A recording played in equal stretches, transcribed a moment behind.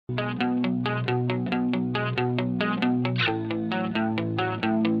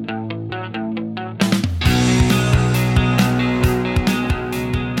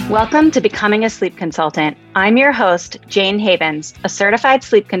Welcome to Becoming a Sleep Consultant. I'm your host, Jane Havens, a certified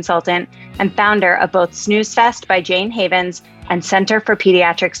sleep consultant and founder of both Snooze Fest by Jane Havens and Center for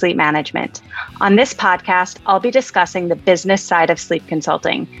Pediatric Sleep Management. On this podcast, I'll be discussing the business side of sleep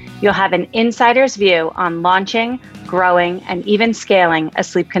consulting. You'll have an insider's view on launching, growing, and even scaling a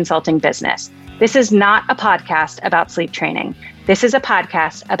sleep consulting business. This is not a podcast about sleep training. This is a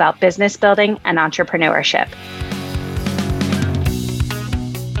podcast about business building and entrepreneurship.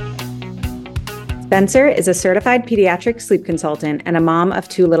 Spenser is a certified pediatric sleep consultant and a mom of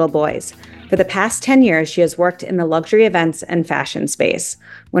 2 little boys. For the past 10 years, she has worked in the luxury events and fashion space.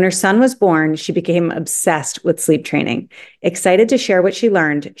 When her son was born, she became obsessed with sleep training. Excited to share what she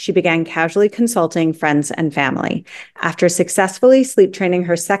learned, she began casually consulting friends and family. After successfully sleep training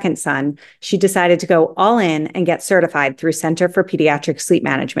her second son, she decided to go all in and get certified through Center for Pediatric Sleep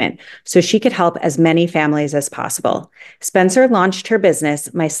Management so she could help as many families as possible. Spenser launched her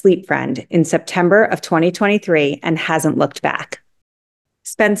business, My Sleep Friend, in September of 2023 and hasn't looked back.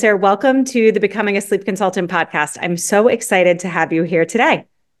 Spenser, welcome to the Becoming a Sleep Consultant podcast. I'm so excited to have you here today.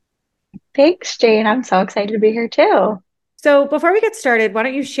 Thanks, Jane. I'm so excited to be here too. So before we get started, why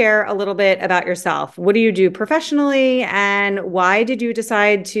don't you share a little bit about yourself? What do you do professionally, and why did you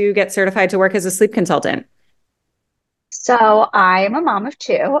decide to get certified to work as a sleep consultant? So I am a mom of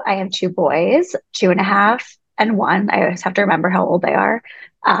 2. I have 2 boys, 2.5 and 1. I always have to remember how old they are,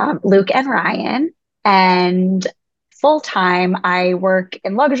 Luke and Ryan. And full-time, I work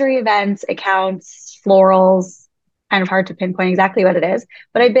in luxury events, accounts, florals, kind of hard to pinpoint exactly what it is,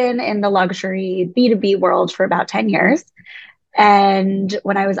 but I've been in the luxury B2B world for about 10 years. And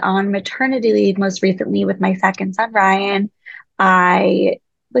when I was on maternity leave, most recently with my second son, Ryan, I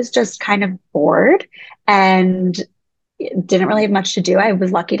was just kind of bored and didn't really have much to do. I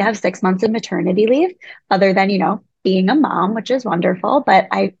was lucky to have 6 months of maternity leave, other than, being a mom, which is wonderful, but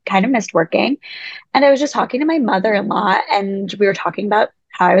I kind of missed working. And I was just talking to my mother-in-law, and we were talking about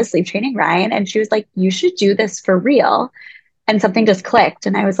how I was sleep training Ryan. And she was like, you should do this for real. And something just clicked.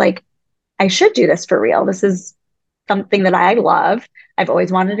 And I was like, I should do this for real. This is something that I love. I've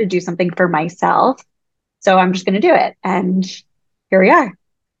always wanted to do something for myself. So I'm just going to do it. And here we are.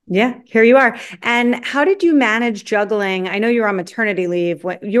 Yeah, here you are. And how did you manage juggling? I know you were on maternity leave.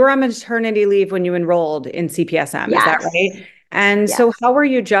 You were on maternity leave when you enrolled in CPSM. Yes. Is that right? And Yes. So how were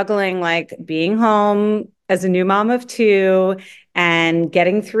you juggling like being home as a new mom of 2 and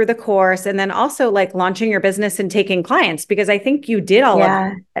getting through the course, and then also like launching your business and taking clients? Because I think you did all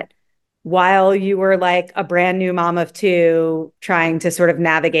of that while you were like a brand new mom of 2 trying to sort of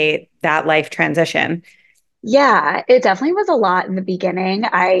navigate that life transition. Yeah, it definitely was a lot in the beginning.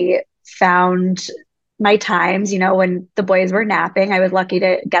 I found my times, when the boys were napping, I was lucky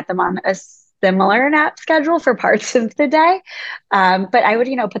to get them on a similar nap schedule for parts of the day. But I would,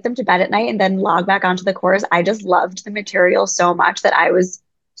 put them to bed at night and then log back onto the course. I just loved the material so much that I was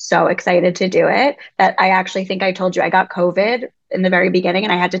so excited to do it that I actually think I told you I got COVID in the very beginning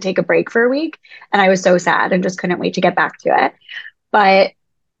and I had to take a break for a week. And I was so sad and just couldn't wait to get back to it. But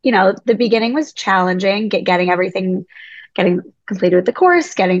the beginning was challenging, getting completed with the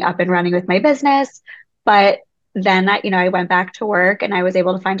course, getting up and running with my business. But then I went back to work and I was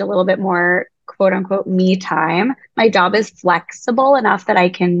able to find a little bit more quote unquote me time. My job is flexible enough that I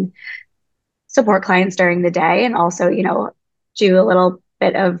can support clients during the day and also, do a little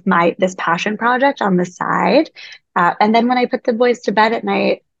bit of this passion project on the side. And then when I put the boys to bed at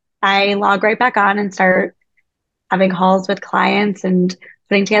night, I log right back on and start having calls with clients and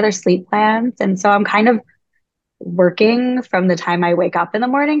putting together sleep plans. And so I'm kind of working from the time I wake up in the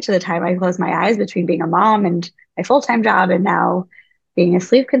morning to the time I close my eyes between being a mom and my full-time job and now being a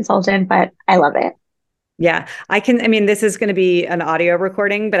sleep consultant, but I love it. Yeah, this is going to be an audio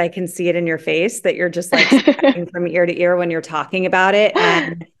recording, but I can see it in your face that you're just like from ear to ear when you're talking about it.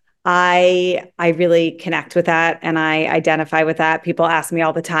 And I really connect with that and I identify with that. People ask me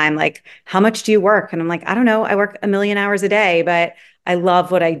all the time, like, how much do you work? And I'm like, I don't know. I work 1 million hours a day, but I love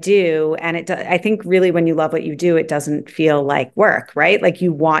what I do. And I think really when you love what you do, it doesn't feel like work, right? Like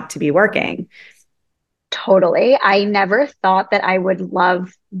you want to be working. Totally. I never thought that I would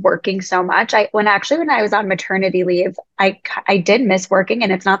love working so much. When I was on maternity leave, I did miss working.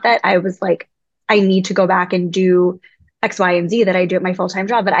 And it's not that I was like, I need to go back and do X, Y, and Z that I do at my full-time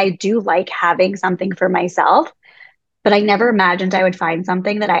job, but I do like having something for myself. But I never imagined I would find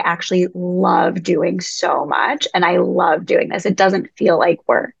something that I actually love doing so much. And I love doing this. It doesn't feel like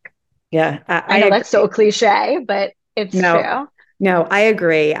work. Yeah. I know that's so cliche, but it's true. No, I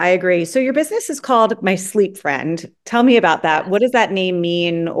agree. I agree. So your business is called My Sleep Friend. Tell me about that. What does that name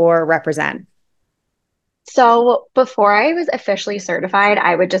mean or represent? So before I was officially certified,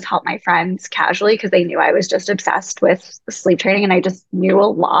 I would just help my friends casually because they knew I was just obsessed with sleep training and I just knew a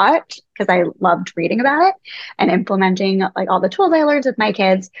lot because I loved reading about it and implementing like all the tools I learned with my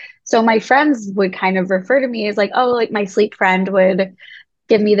kids. So my friends would kind of refer to me as like, oh, like my sleep friend would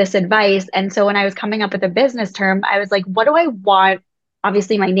give me this advice. And so when I was coming up with a business term, I was like, what do I want?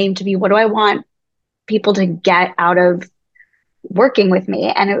 Obviously, my name to be, what do I want people to get out of working with me?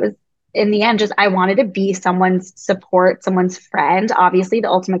 And it was in the end, just I wanted to be someone's support, someone's friend. Obviously, the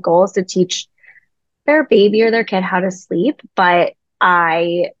ultimate goal is to teach their baby or their kid how to sleep, but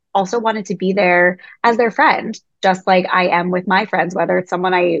I also wanted to be there as their friend, just like I am with my friends, whether it's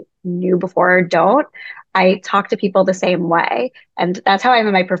someone I knew before or don't. I talk to people the same way. And that's how I am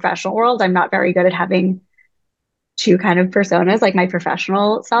in my professional world. I'm not very good at having two kind of personas, like my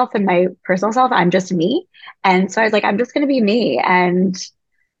professional self and my personal self. I'm just me. And so I was like, I'm just going to be me. And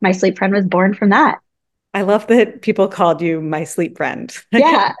my sleep friend was born from that. I love that people called you my sleep friend.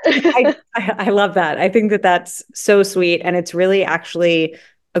 Yeah. I love that. I think that that's so sweet. And it's really actually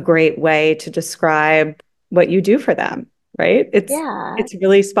a great way to describe what you do for them, right? Yeah. It's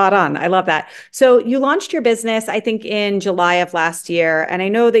really spot on. I love that. So you launched your business, I think, in July of last year. And I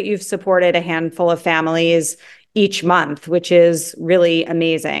know that you've supported a handful of families each month, which is really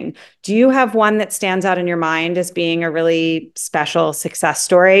amazing. Do you have one that stands out in your mind as being a really special success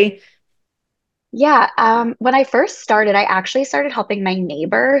story? Yeah, when I first started, I actually started helping my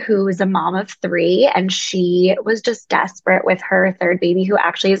neighbor who is a mom of three, and she was just desperate with her third baby, who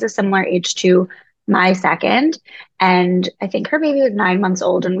actually is a similar age to my second. And I think her baby was 9 months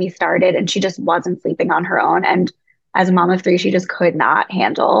old when we started, and she just wasn't sleeping on her own. And as a mom of three, she just could not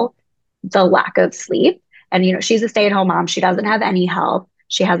handle the lack of sleep. And, she's a stay-at-home mom. She doesn't have any help.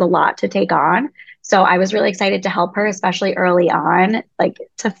 She has a lot to take on. So I was really excited to help her, especially early on, like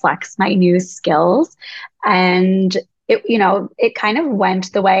to flex my new skills. And it kind of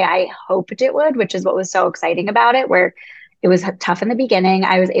went the way I hoped it would, which is what was so exciting about it, where it was tough in the beginning.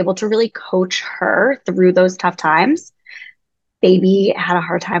 I was able to really coach her through those tough times. Baby had a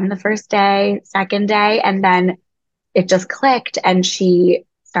hard time the first day, second day, and then it just clicked and she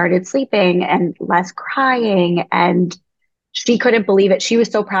started sleeping and less crying and she couldn't believe it. She was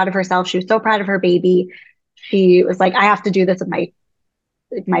so proud of herself. She was so proud of her baby. She was like, I have to do this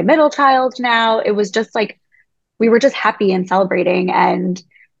with my middle child now. It was just like we were just happy and celebrating. And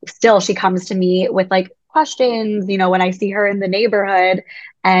still she comes to me with like questions, when I see her in the neighborhood.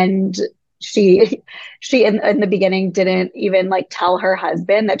 And she she in the beginning didn't even like tell her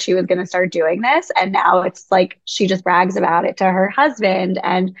husband that she was going to start doing this. And now it's like she just brags about it to her husband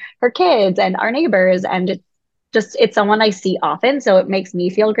and her kids and our neighbors. And it's someone I see often. So it makes me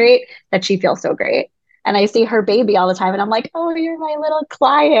feel great that she feels so great. And I see her baby all the time and I'm like, oh, you're my little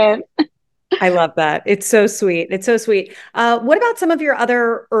client. I love that. It's so sweet. It's so sweet. What about some of your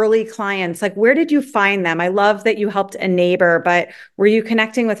other early clients? Like, where did you find them? I love that you helped a neighbor, but were you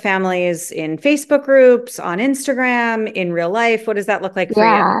connecting with families in Facebook groups, on Instagram, in real life? What does that look like for you?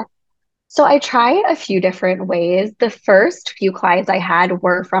 Yeah. So I try a few different ways. The first few clients I had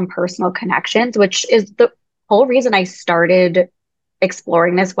were from personal connections, which is the whole reason I started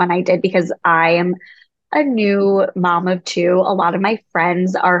exploring this when I did, because I am a new mom of two. A lot of my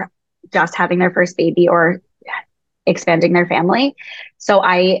friends are just having their first baby or expanding their family. So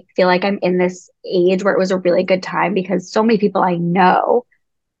I feel like I'm in this age where it was a really good time because so many people I know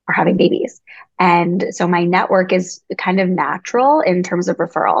are having babies. And so my network is kind of natural in terms of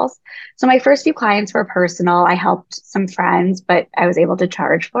referrals. So my first few clients were personal. I helped some friends, but I was able to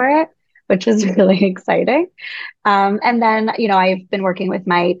charge for it, which is really exciting. And then, I've been working with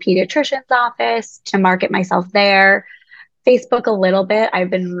my pediatrician's office to market myself there. Facebook a little bit. I've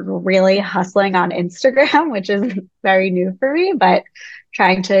been really hustling on Instagram, which is very new for me, but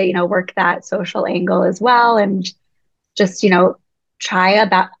trying to, work that social angle as well and just, try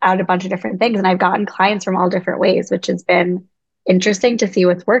about out a bunch of different things. And I've gotten clients from all different ways, which has been interesting to see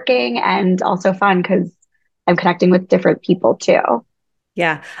what's working and also fun because I'm connecting with different people too.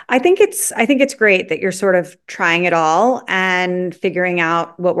 Yeah, I think it's great that you're sort of trying it all and figuring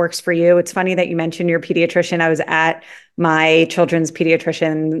out what works for you. It's funny that you mentioned your pediatrician. I was at my children's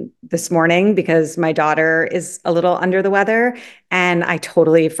pediatrician this morning because my daughter is a little under the weather, and I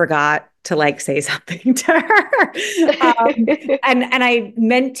totally forgot to like say something to her. And I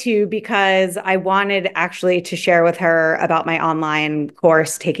meant to because I wanted actually to share with her about my online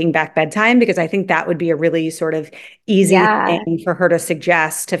course, Taking Back Bedtime, because I think that would be a really sort of easy Yeah. thing for her to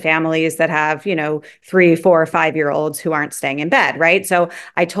suggest to families that have, 3, 4, 5-year-olds who aren't staying in bed, right? So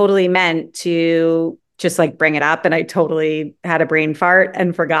I totally meant to just like bring it up, and I totally had a brain fart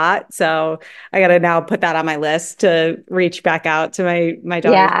and forgot. So I got to now put that on my list to reach back out to my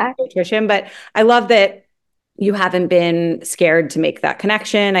daughter's Yeah. pediatrician. But I love that you haven't been scared to make that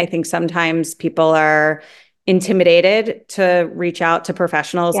connection. I think sometimes people are intimidated to reach out to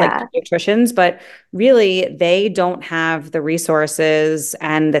professionals like Yeah. pediatricians, but really they don't have the resources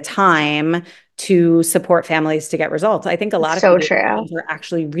and the time to support families to get results. I think a lot of So true. pediatricians are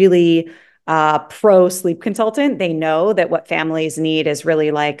actually really pro sleep consultant. They know that what families need is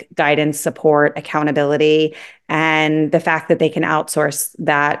really like guidance, support, accountability, and the fact that they can outsource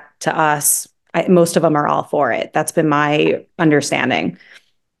that to us. Most of them are all for it. That's been my understanding.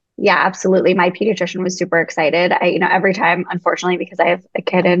 Yeah, absolutely. My pediatrician was super excited. Every time, unfortunately, because I have a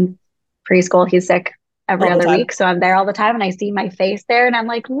kid in preschool, he's sick every All the other time. week. So I'm there all the time and I see my face there and I'm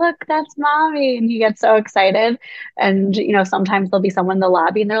like, look, that's mommy. And he gets so excited. And, sometimes there'll be someone in the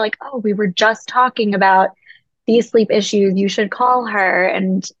lobby and they're like, oh, we were just talking about these sleep issues. You should call her.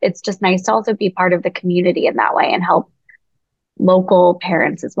 And it's just nice to also be part of the community in that way and help local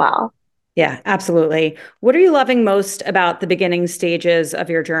parents as well. Yeah, absolutely. What are you loving most about the beginning stages of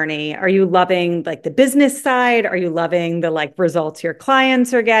your journey? Are you loving like the business side? Are you loving the like results your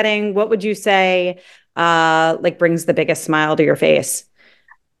clients are getting? What would you say like brings the biggest smile to your face?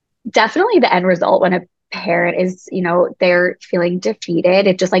 Definitely the end result when a parent is, they're feeling defeated.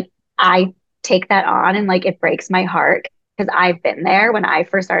 It just like, I take that on and like it breaks my heart because I've been there when I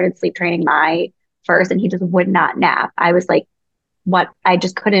first started sleep training my first and he just would not nap. I was like, what? I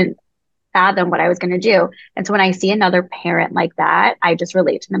just couldn't fathom what I was going to do. And so when I see another parent like that, I just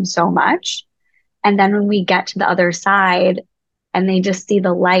relate to them so much. And then when we get to the other side and they just see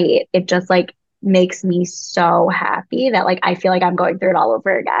the light, it just like makes me so happy that like I feel like I'm going through it all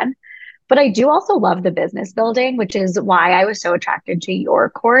over again. But I do also love the business building, which is why I was so attracted to your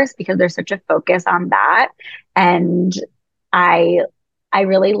course because there's such a focus on that. And I I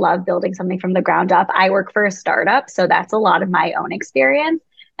really love building something from the ground up. I work for a startup, so that's a lot of my own experience.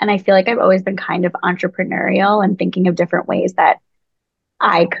 And I feel like I've always been kind of entrepreneurial and thinking of different ways that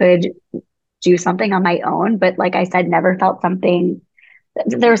I could do something on my own. But like I said, never felt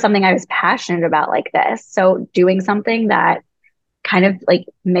there was something I was passionate about like this. So doing something that kind of like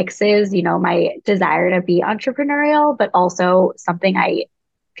mixes, my desire to be entrepreneurial, but also something I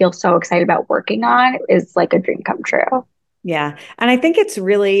feel so excited about working on is like a dream come true. Yeah. And I think it's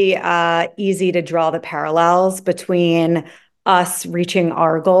really easy to draw the parallels between us reaching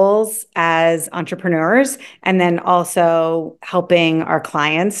our goals as entrepreneurs and then also helping our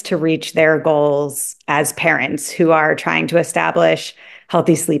clients to reach their goals as parents who are trying to establish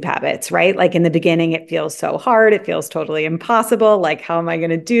healthy sleep habits, right? Like in the beginning, it feels so hard. It feels totally impossible. Like, how am I going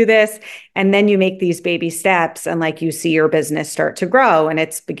to do this? And then you make these baby steps and like you see your business start to grow and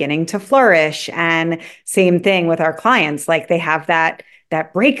it's beginning to flourish. And same thing with our clients, like they have that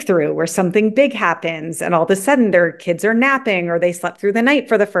breakthrough where something big happens and all of a sudden their kids are napping or they slept through the night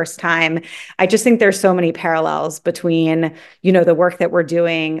for the first time. I just think there's so many parallels between, the work that we're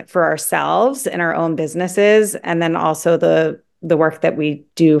doing for ourselves in our own businesses and then also the work that we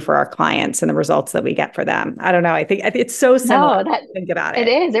do for our clients and the results that we get for them. I don't know. I think it's so similar. No, that Think about it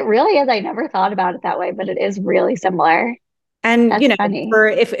it. is. It really is. I never thought about it that way, but it is really similar. And, That's funny. for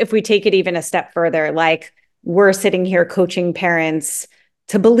if we take it even a step further, like we're sitting here coaching parents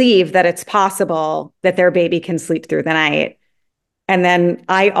to believe that it's possible that their baby can sleep through the night. And then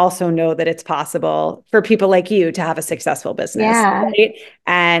I also know that it's possible for people like you to have a successful business, Yeah. right?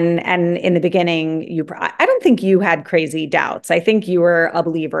 And in the beginning, I don't think you had crazy doubts. I think you were a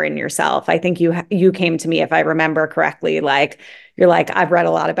believer in yourself. I think you came to me, if I remember correctly, like you're like, I've read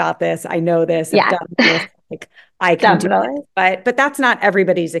a lot about this. I know this. I've Yeah, done this. Like I can do it. definitely. But that's not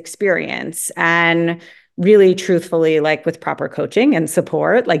everybody's experience. And really truthfully, like with proper coaching and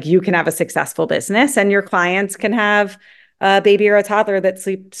support, like you can have a successful business and your clients can have a baby or a toddler that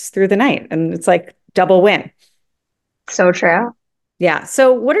sleeps through the night. And it's like double win. So true. Yeah.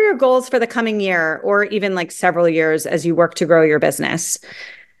 So, what are your goals for the coming year or even like several years as you work to grow your business?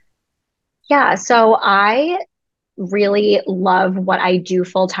 Yeah. So I really love what I do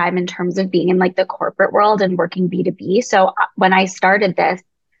full time in terms of being in like the corporate world and working B2B. So when I started this,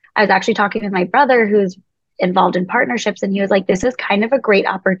 I was actually talking with my brother who's involved in partnerships. And he was like, this is kind of a great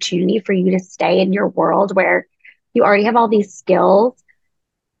opportunity for you to stay in your world where you already have all these skills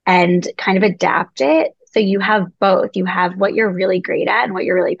and kind of adapt it. So you have both. You have what you're really great at and what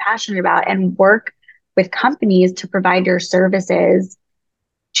you're really passionate about, and work with companies to provide your services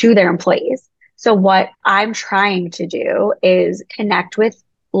to their employees. So what I'm trying to do is connect with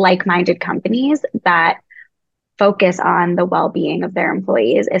like-minded companies that focus on the well-being of their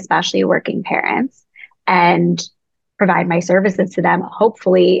employees, especially working parents, and provide my services to them,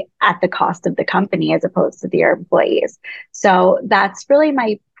 hopefully at the cost of the company as opposed to their employees. So that's really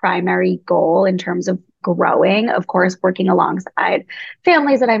my primary goal in terms of growing. Of course, working alongside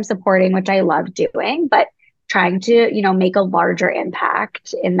families that I'm supporting, which I love doing, but trying to, make a larger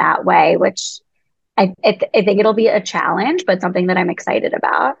impact in that way, which I think it'll be a challenge, but something that I'm excited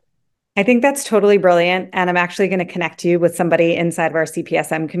about. I think that's totally brilliant. And I'm actually going to connect you with somebody inside of our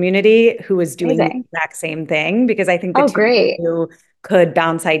CPSM community who is doing the Amazing. exact same thing, because I think the Oh, two of great. you could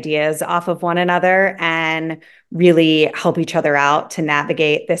bounce ideas off of one another and really help each other out to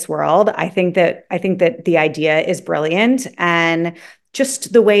navigate this world. I think that the idea is brilliant. And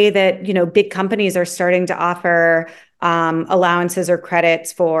just the way that, big companies are starting to offer allowances or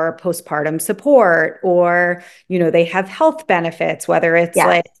credits for postpartum support, or, they have health benefits, whether it's Yes.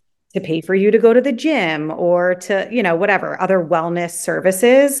 like to pay for you to go to the gym or to, whatever other wellness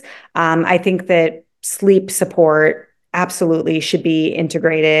services. I think that sleep support absolutely should be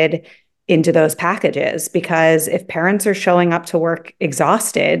integrated into those packages, because if parents are showing up to work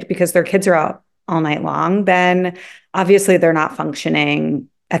exhausted because their kids are out all night long, then obviously they're not functioning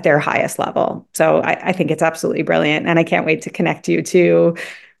at their highest level. So I think it's absolutely brilliant. And I can't wait to connect you to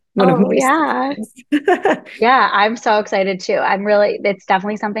one of Oh, my yeah. students. Yeah, I'm so excited too. It's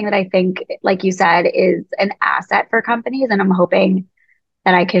definitely something that I think, like you said, is an asset for companies. And I'm hoping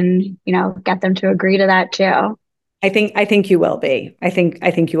that I can, get them to agree to that too. I think you will be. I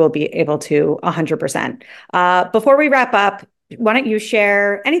think you will be able to 100%. Before we wrap up, why don't you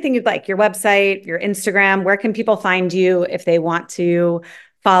share anything you'd like, your website, your Instagram, where can people find you if they want to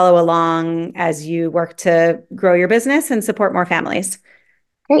follow along as you work to grow your business and support more families?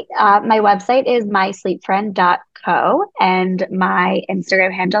 Great. My website is mysleepfriend.co and my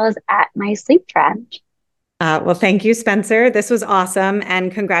Instagram handle is at mysleepfriend. Well, thank you, Spenser. This was awesome.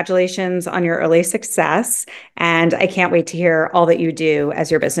 And congratulations on your early success. And I can't wait to hear all that you do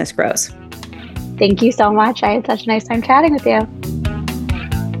as your business grows. Thank you so much. I had such a nice time chatting with you.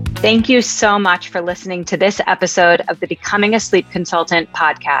 Thank you so much for listening to this episode of the Becoming a Sleep Consultant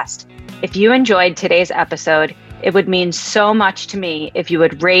podcast. If you enjoyed today's episode, it would mean so much to me if you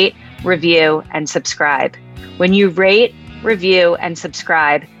would rate, review, and subscribe. When you rate, review, and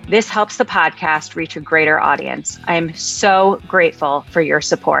subscribe, this helps the podcast reach a greater audience. I am so grateful for your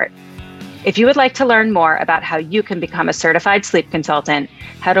support. If you would like to learn more about how you can become a certified sleep consultant,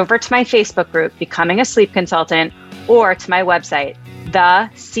 head over to my Facebook group, Becoming a Sleep Consultant, or to my website,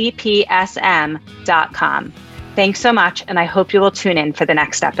 thecpsm.com. Thanks so much, and I hope you will tune in for the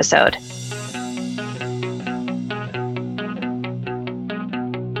next episode.